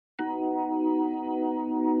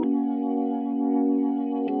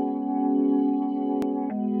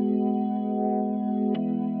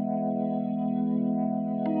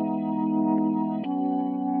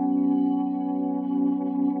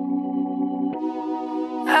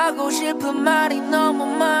하고 싶은 말이 너무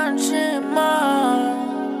많지만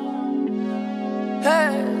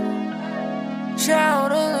hey.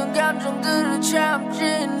 차오르는 감정들을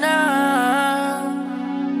참지 난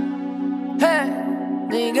hey.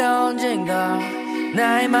 네가 언젠가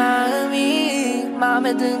나의 마음이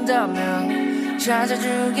맘에 든다면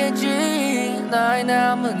찾아주겠지. 나의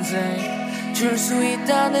남은 생 줄 수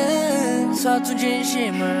있다는 서툰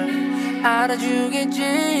진심을 알아주겠지.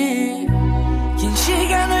 긴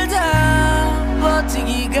시간을 다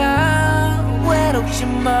버티기가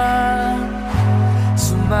외롭지만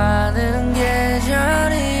수많은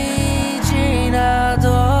계절이 지나도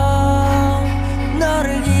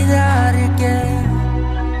너를 기다릴게.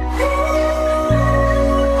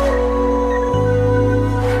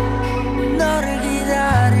 너를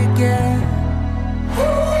기다릴게.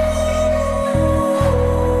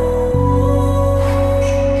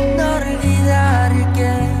 너를 기다릴게.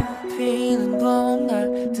 비는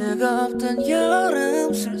봄날 뜨겁던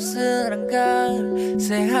여름 쓸쓸한 가을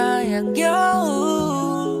새하얀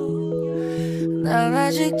겨울 난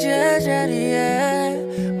아직 제자리에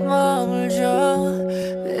머물죠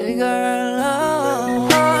Big girl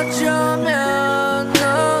어쩌면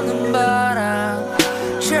너는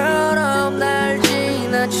바람처럼 날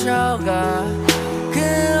지나쳐가 그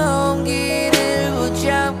온기를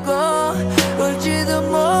붙잡고 올지도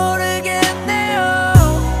모르겠네요.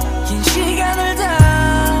 긴 시간을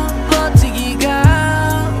다 버티기가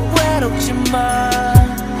외롭지만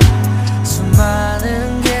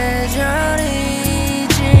수많은 계절이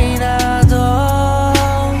지나도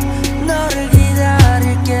너를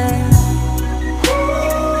기다릴게.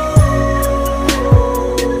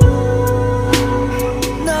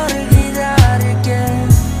 너를 기다릴게.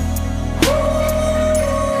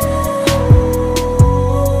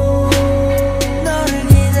 너를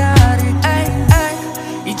기다릴게.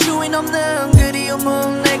 이 주인 없는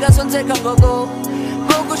그리움은 내가 선택한 거고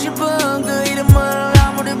보고 싶은 그 이름을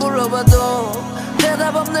아무리 불러봐도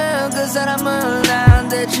대답 없는 그 사람은 난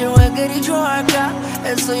대체 왜 그리 좋아할까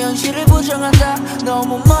해서 현실을 부정한다.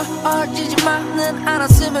 너무 멀어지지만은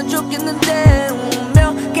않았으면 좋겠는데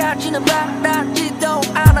운명까지는 바라지도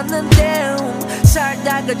않았는데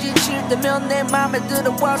살다가 지칠 때면 내 맘에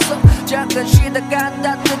들어와서 잠깐 쉬다가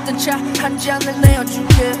따뜻한 차 한 잔을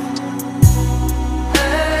내어줄게.